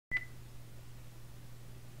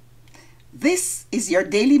This is your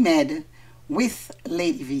Daily Med with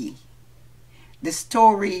Lady V. The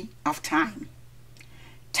story of time.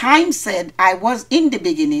 Time said I was in the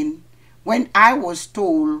beginning when I was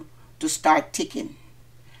told to start ticking,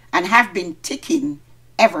 and have been ticking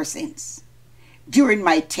ever since. During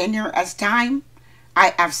my tenure as time,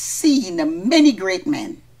 I have seen many great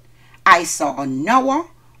men. I saw Noah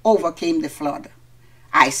overcame the flood.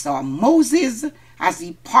 I saw Moses as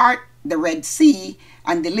he parted the Red Sea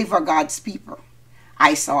and delivered God's people.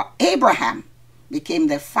 I saw Abraham became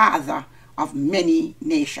the father of many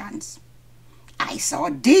nations. I saw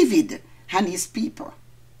David and his people.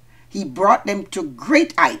 He brought them to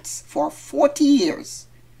great heights for 40 years,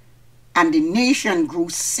 and the nation grew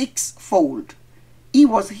sixfold. He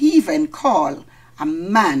was even called a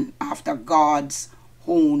man after God's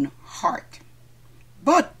own heart.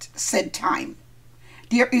 But, said time,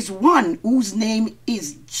 there is one whose name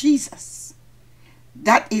is Jesus,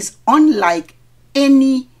 that is unlike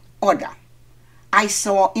any other. I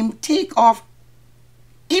saw him take off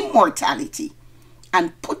immortality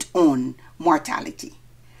and put on mortality.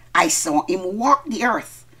 I saw him walk the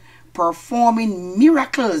earth, performing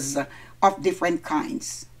miracles of different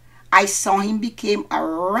kinds. I saw him became a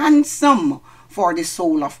ransom for the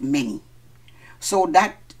soul of many, so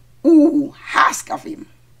that who asked of him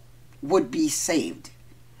would be saved.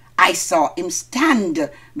 I saw him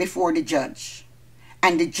stand before the judge,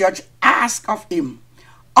 and the judge asked of him,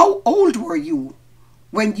 "How old were you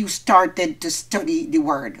when you started to study the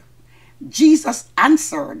word?" Jesus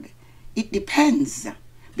answered, "It depends,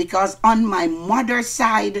 because on my mother's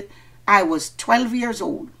side I was 12 years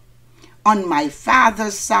old. On my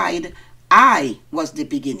father's side I was the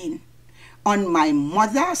beginning. On my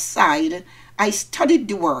mother's side I studied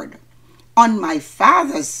the word. On my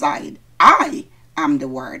father's side I am the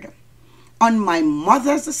word. On my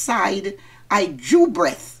mother's side I drew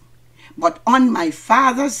breath, but on my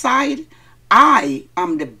father's side I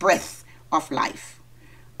am the breath of life.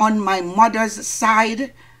 On my mother's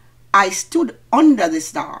side I stood under the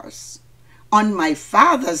stars. On my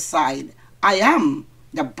father's side I am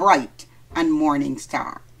the bright and morning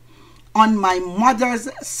star. On my mother's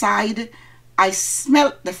side I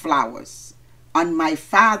smelt the flowers. On my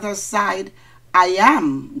father's side I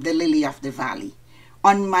am the lily of the valley.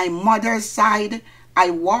 On my mother's side I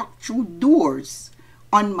walk through doors.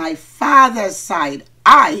 On my father's side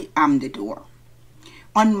I am the door.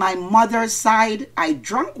 On my mother's side I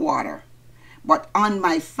drank water, but on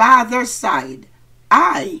my father's side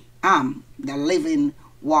I am the living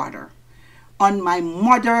water. On my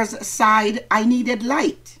mother's side I needed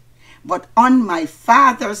light, but on my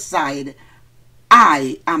father's side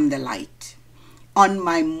I am the light. On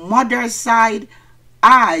my mother's side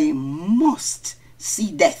I must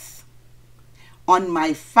see death. On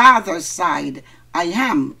my father's side I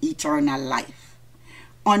am eternal life.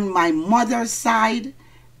 On my mother's side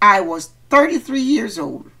I was 33 years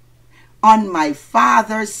old. On my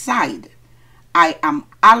father's side I am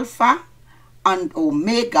Alpha and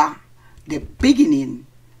Omega, the beginning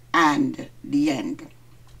and the end.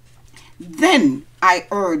 Then I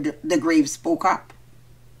heard the grave spoke up.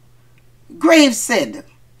 Grave said,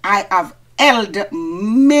 I have held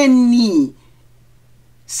many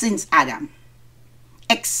since Adam,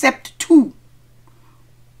 except two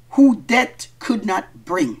who death could not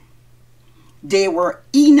bring. They were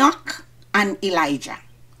Enoch and Elijah.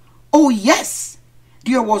 Oh yes,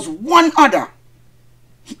 there was one other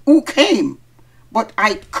who came, but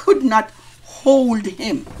I could not hold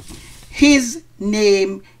him. His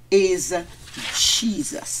name is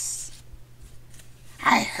Jesus.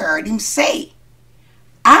 I heard him say,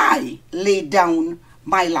 I lay down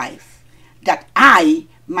my life, that I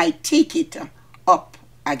might take it up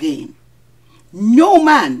again. No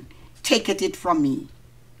man taketh it from me.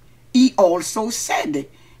 He also said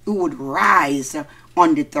he would rise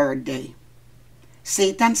on the third day.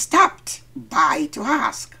 Satan stopped by to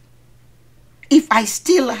ask if I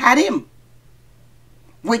still had him,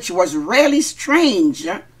 which was really strange,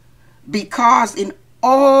 because in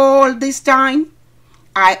all this time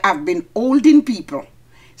I have been holding people.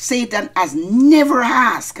 Satan has never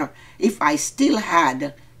asked if I still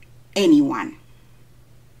had anyone.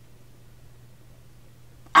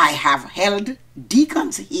 I have held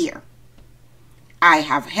deacons here. I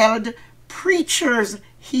have held preachers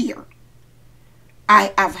here.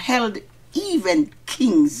 I have held even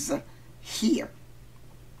kings here.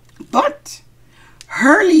 But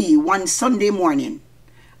early one Sunday morning,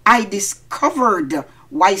 I discovered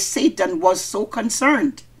why Satan was so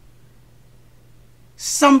concerned.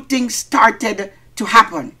 Something started to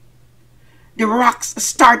happen. The rocks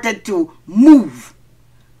started to move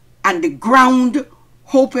and the ground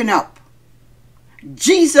opened up.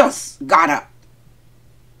 Jesus got up.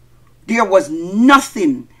 There was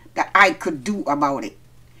nothing that I could do about it.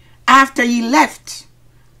 After he left,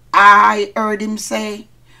 I heard him say,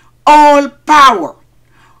 all power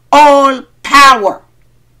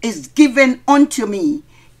is given unto me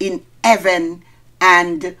in heaven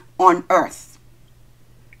and on earth.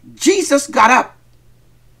 Jesus got up.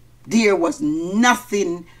 There was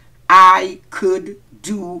nothing I could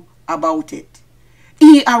do about it.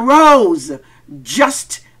 He arose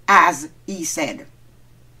just as he said.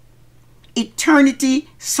 Eternity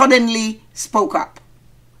suddenly spoke up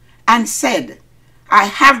and said, I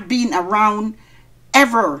have been around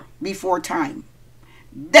ever before time,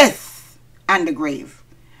 death and the grave.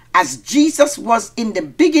 As Jesus was in the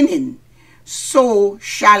beginning, so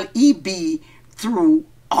shall he be through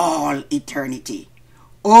all eternity.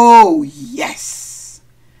 Oh yes,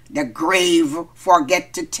 the grave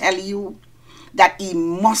forget to tell you that he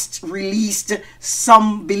must release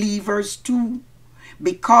some believers too,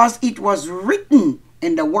 because it was written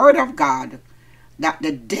in the word of God that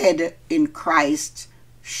the dead in Christ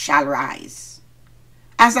shall rise.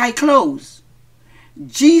 As I close,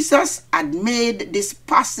 Jesus had made this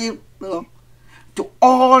possible to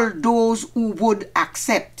all those who would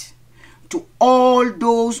accept, to all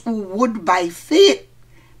those who would by faith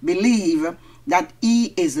believe that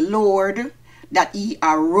he is Lord, that he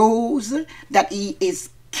arose, that he is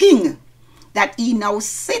King, that he now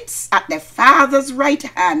sits at the Father's right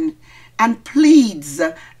hand and pleads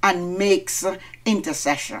and makes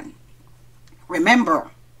intercession.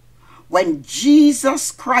 Remember, when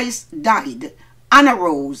Jesus Christ died and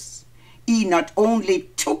arose, he not only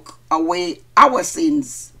took away our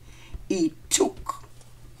sins, he took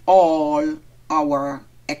all our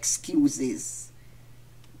excuses.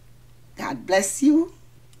 God bless you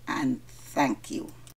and thank you.